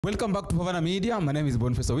Welcome back to Havana Media. My name is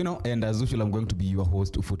Boniface Owino, and as usual, I'm going to be your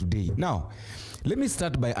host for today. Now, let me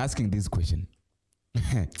start by asking this question.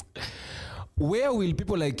 Where will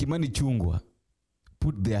people like Kimani Chungwa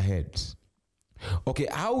put their heads? Okay,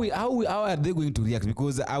 how are they going to react?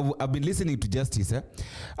 Because I've been listening to Justice.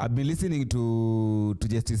 I've been listening to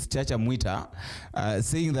Justice Chacha Mwita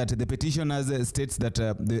saying that the petitioners states that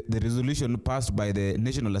the resolution passed by the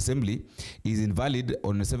National Assembly is invalid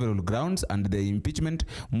on several grounds, and the impeachment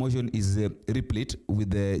motion is replete with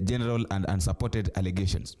the general and unsupported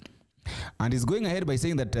allegations. And he's going ahead by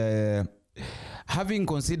saying that having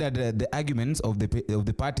considered the arguments of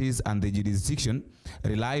the parties and the jurisdiction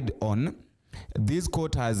relied on, this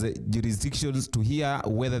court has jurisdictions to hear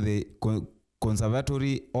whether the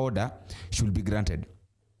conservatory order should be granted.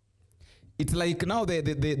 It's like now the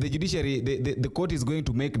judiciary, the court is going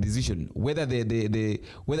to make a decision whether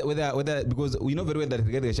whether because we know very well that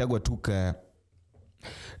Gachagua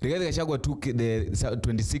took the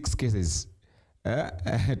 26 cases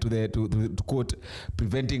to court,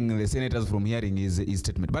 preventing the senators from hearing his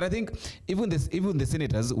statement. But I think even the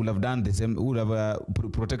senators would have done the same, would have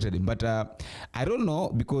protected him. But I don't know,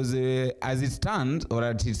 because as it stands, or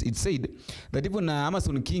it's said that even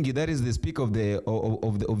Amason Kingi, that is the speaker of the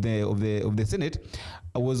Senate,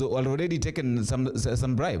 was already taken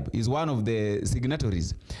some bribe. He's one of the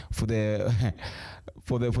signatories for the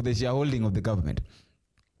for the shareholding of the government.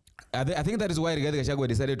 I think that is why Gachagua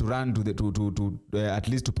decided to run to at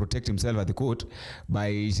least to protect himself at the court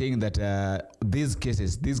by saying that these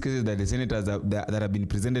cases that the senators that have been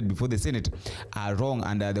presented before the Senate are wrong,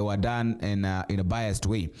 and they were done in a biased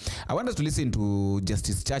way. I want us to listen to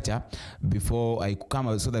Justice Chacha before I come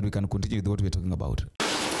out so that we can continue with what we're talking about.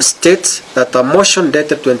 States that a motion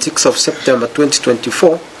dated 26th of September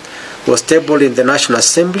 2024 was tabled in the National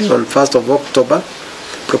Assembly on 1st of October,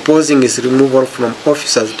 proposing his removal from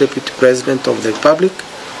office as Deputy President of the Republic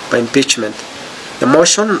by impeachment. The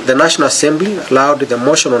National Assembly allowed the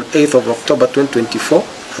motion on 8th of October 2024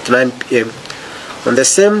 at 9 p.m. On the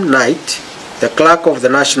same night, the Clerk of the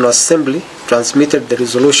National Assembly transmitted the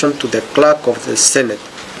resolution to the Clerk of the Senate.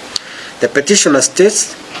 The petitioner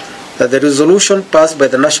states that the resolution passed by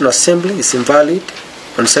the National Assembly is invalid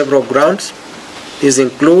on several grounds. These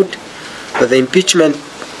include that the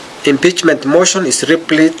impeachment motion is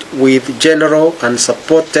replete with general and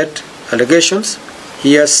supported allegations,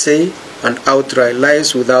 hearsay, and outright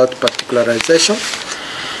lies without particularization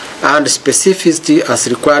and specificity as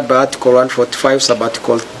required by Article 145,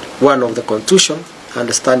 Sub-Article 1 of the Constitution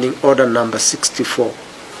and Standing Order number 64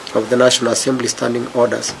 of the National Assembly Standing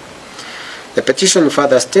Orders. The petition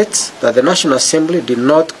further states that the National Assembly did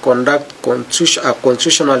not conduct a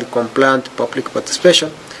constitutionally compliant public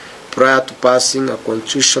participation prior to passing the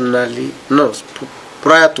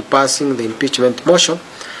impeachment motion,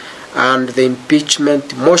 and the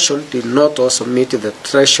impeachment motion did not also meet the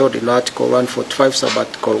threshold in Article 145,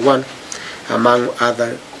 Sub-Article 1, among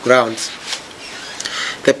other grounds.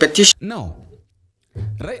 The petition. No.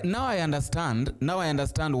 Right now, I understand. Now I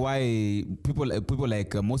understand why people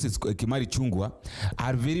like Moses Kimani Chungwa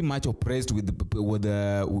are very much oppressed with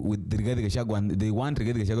Rigathi Gachagua, and they want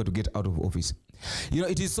Rigathi Gachagua to get out of office. You know,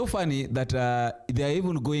 it is so funny that they are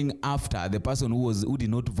even going after the person who did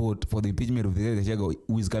not vote for the impeachment of Rigathi Gachagua,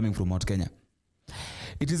 who is coming from Mount Kenya.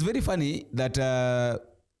 It is very funny that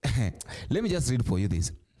let me just read for you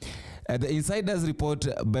this. The Insiders Report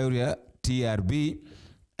Bureau TRB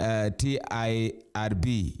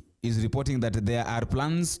is reporting that there are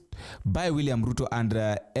plans by William Ruto and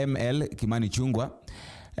ML Kimani Chungwa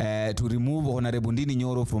to remove Honorable Ndini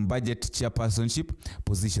Nyoro from budget chairpersonship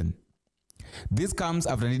position. This comes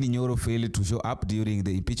after Ndini Nyoro failed to show up during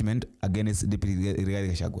the impeachment against Deputy Rigathi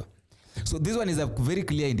Gachagua. So this one is a very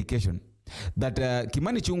clear indication that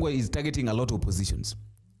Kimani Chungwa is targeting a lot of positions.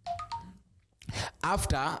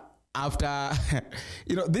 After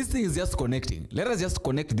you know, this thing is just connecting. Let us just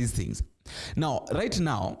connect these things. Now, right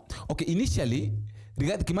now, okay, initially,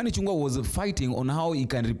 Kimani Chungwa was fighting on how he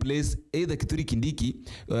can replace either Kithure Kindiki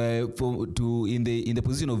in the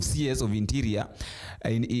position of CS of Interior,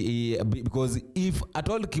 because if at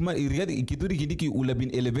all Kithure Kindiki would have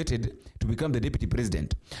been elevated to become the Deputy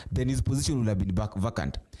President, then his position would have been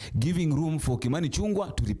vacant, giving room for Kimani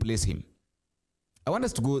Chungwa to replace him. I want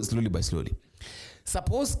us to go slowly by slowly.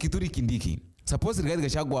 Suppose Kithure Kindiki, suppose Rigathi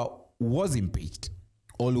Gachagua was impeached,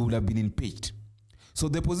 or would have been impeached. So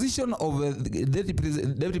the position of the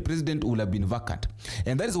deputy president would have been vacant.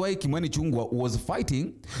 And that is why Kimani Chungwa was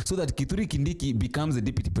fighting so that Kithure Kindiki becomes the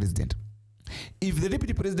deputy president. If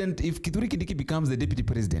Kithure Kindiki becomes the deputy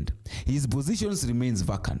president, his positions remains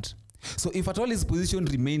vacant. So if at all his position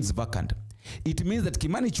remains vacant, it means that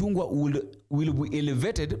Kimani Ichung'wah will be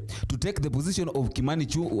elevated to take the position of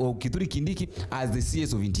Kithure Kindiki as the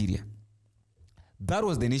CS of Interior. That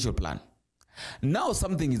was the initial plan. Now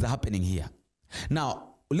something is happening here.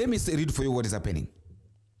 Now, let me read for you what is happening.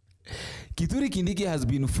 Kithure Kindiki has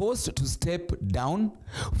been forced to step down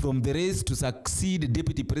from the race to succeed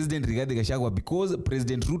Deputy President Rigathi Gachagua because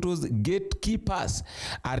President Ruto's gatekeepers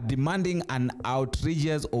are demanding an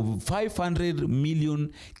outrageous of 500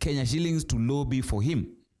 million Kenya shillings to lobby for him,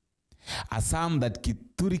 a sum that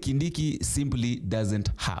Kithure Kindiki simply doesn't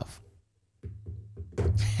have.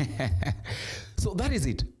 So that is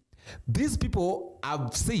it. These people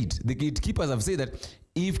have said, the gatekeepers have said that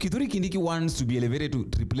if Kithure Kindiki wants to be elevated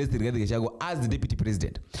to replace the Rigathi Gachagua as the deputy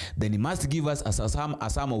president, then he must give us a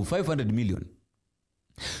sum of 500 million.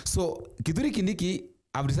 So Kithure Kindiki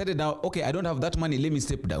have decided now, okay, I don't have that money, let me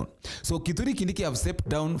step down. So Kithure Kindiki have stepped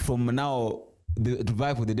down from now to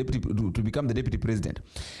vie for the deputy to become the deputy president.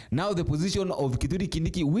 Now the position of Kithure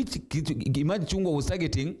Kindiki, which Kimani Ichung'wah was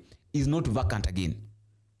targeting, is not vacant again.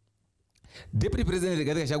 Deputy President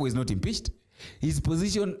Rigathi Gachagua is not impeached. His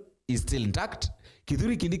position is still intact.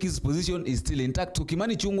 Kithure Kindiki's position is still intact. So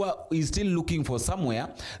Kimani Ichung'wah is still looking for somewhere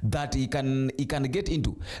that he can get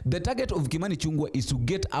into. The target of Kimani Ichung'wah is to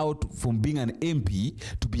get out from being an MP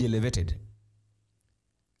to be elevated.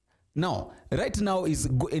 Now, right now he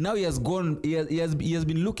has gone. He has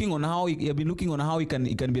been looking on how he can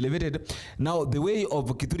be elevated. Now the way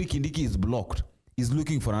of Kithure Kindiki is blocked. Is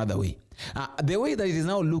looking for another way. The way that it is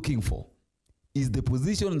now looking for is the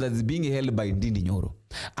position that is being held by Ndindi Nyoro.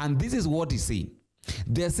 And this is what he's saying.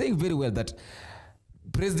 They are saying very well that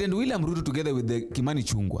President William Ruto together with the Kimani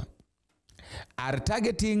Ichung'wah are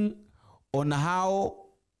targeting on how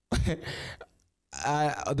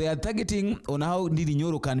Ndindi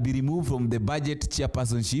Nyoro can be removed from the budget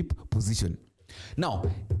chairpersonship position. Now,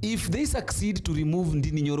 if they succeed to remove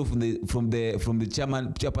Ndindi Nyoro from the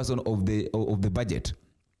chairperson of the budget,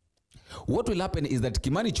 what will happen is that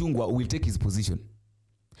Kimani Ichung'wah will take his position.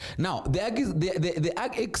 Now, the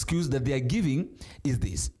excuse that they are giving is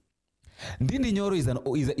this: Ndindi Nyoro is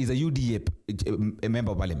a UDA a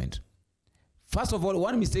member of parliament. First of all,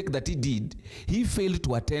 one mistake that he did, he failed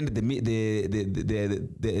to attend the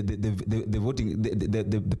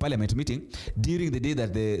parliament meeting during the day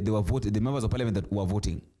that they were voting, the members of parliament that were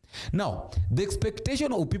voting. Now, the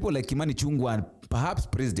expectation of people like Kimani Ichung'wah and perhaps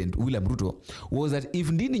President William Ruto was that if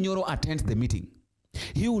Ndindi Nyoro attends the meeting,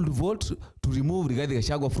 he would vote to remove Rigathi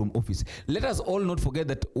Gachagua from office. Let us all not forget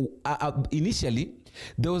that initially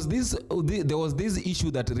there was this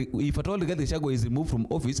issue that if at all Rigathi Gachagua is removed from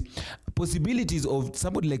office, possibilities of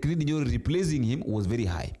somebody like Ndindi Nyoro replacing him was very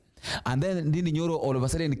high. And then Ndindi Nyoro all of a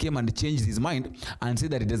sudden came and changed his mind and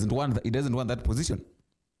said that he doesn't want that position.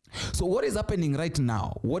 So what is happening right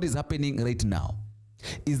now? Is that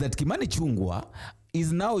Kimani Ichung'wah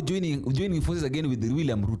is now joining forces again with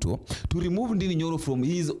William Ruto to remove Ndindi Nyoro from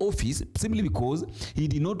his office simply because he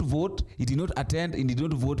did not vote, he did not attend, and did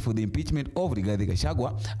not vote for the impeachment of Rigathi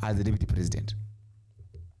Gachagua as the deputy president.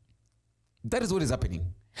 That is what is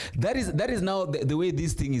happening. That is now the way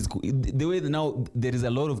this thing is. The way now there is a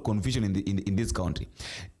lot of confusion in this country.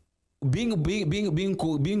 Being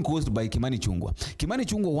caused by Kimani Ichung'wah. Kimani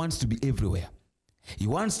Ichung'wah wants to be everywhere. He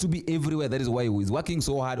wants to be everywhere. That is why he is working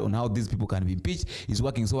so hard on how these people can be impeached. He's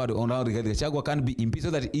working so hard on how Rigathi Gachagua can be impeached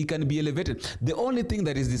so that he can be elevated. The only thing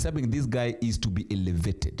that is disturbing this guy is to be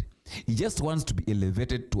elevated. He just wants to be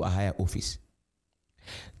elevated to a higher office.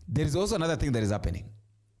 There is also another thing that is happening.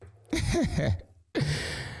 This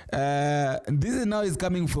is now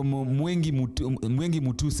coming from Mwengi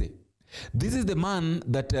Mutuse. This is the man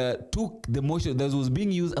that took the motion that was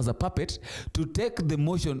being used as a puppet to take the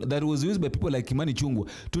motion that was used by people like Kimani Ichung'wah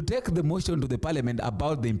to take the motion to the parliament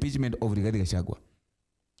about the impeachment of Rigathi Gachagua.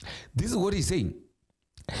 This is what he's saying.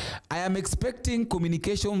 I am expecting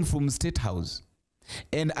communication from State House,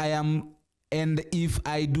 and if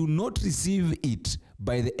I do not receive it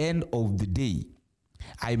by the end of the day,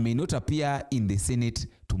 I may not appear in the Senate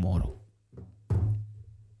tomorrow.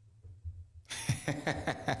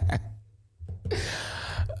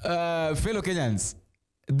 Fellow Kenyans,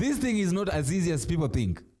 this thing is not as easy as people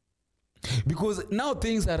think, because now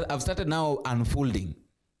things have started now unfolding.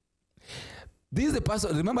 This is the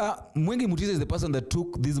person, remember, Mwengi Mutuse is the person that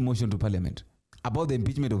took this motion to parliament about the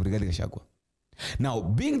impeachment of Rigathi Gachagua. Now,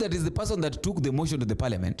 being that is the person that took the motion to the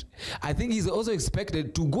parliament, I think he's also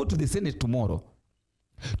expected to go to the Senate tomorrow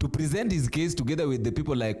to present his case together with the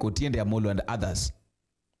people like Otiende Amolo and others.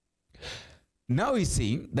 Now he's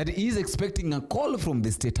saying that he is expecting a call from the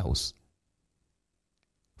State House.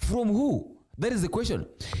 From who? That is the question.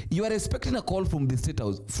 You are expecting a call from the State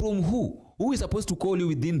House. From who? Who is supposed to call you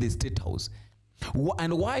within the State House?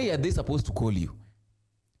 And why are they supposed to call you?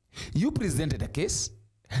 You presented a case.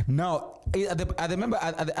 Now, at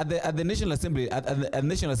the National Assembly, at the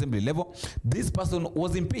National Assembly level, this person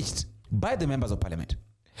was impeached by the members of parliament.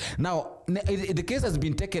 Now, the case has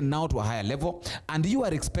been taken now to a higher level, and you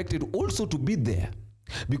are expected also to be there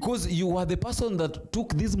because you are the person that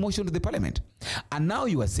took this motion to the parliament. And now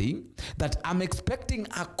you are saying that I'm expecting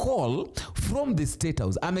a call from the State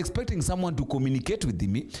House. I'm expecting someone to communicate with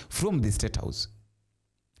me from the State House.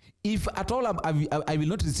 If at all I will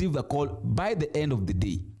not receive a call by the end of the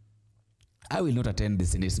day, I will not attend the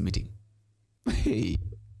Senate's meeting.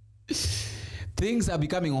 Things are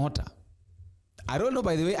becoming hotter. I don't know,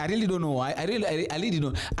 by the way. I really don't know why. I really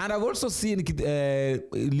don't. And I've also seen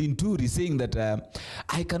Linturi saying that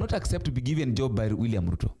I cannot accept to be given a job by William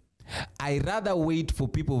Ruto. I rather wait for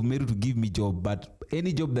people of Meru to give me job, but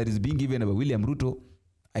any job that is being given by William Ruto,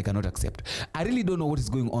 I cannot accept. I really don't know what is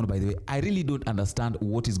going on, by the way. I really don't understand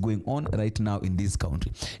what is going on right now in this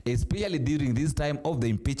country, especially during this time of the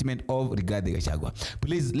impeachment of Rigathi Gachagua.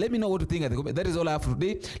 Please let me know what you think at the comment. That is all I have for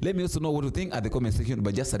today. Let me also know what you think at the comment section.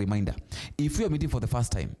 But just a reminder, if you are meeting for the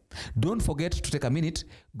first time, don't forget to take a minute,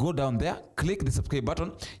 go down there, click the subscribe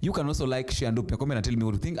button. You can also like, share, and drop your comment and tell me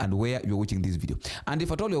what you think and where you're watching this video. And if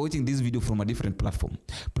at all you're watching this video from a different platform,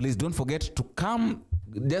 please don't forget to come.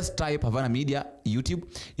 Just type Havana Media YouTube.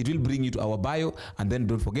 It will bring you to our bio, and then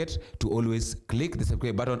don't forget to always click the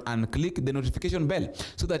subscribe button and click the notification bell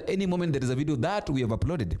so that any moment there is a video that we have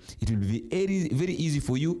uploaded, it will be very easy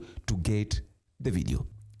for you to get the video.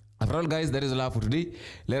 After all, guys, that is all for today.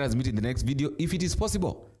 Let us meet in the next video if it is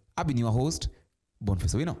possible. I've been your host,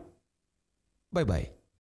 Boniface Owino. Bye bye.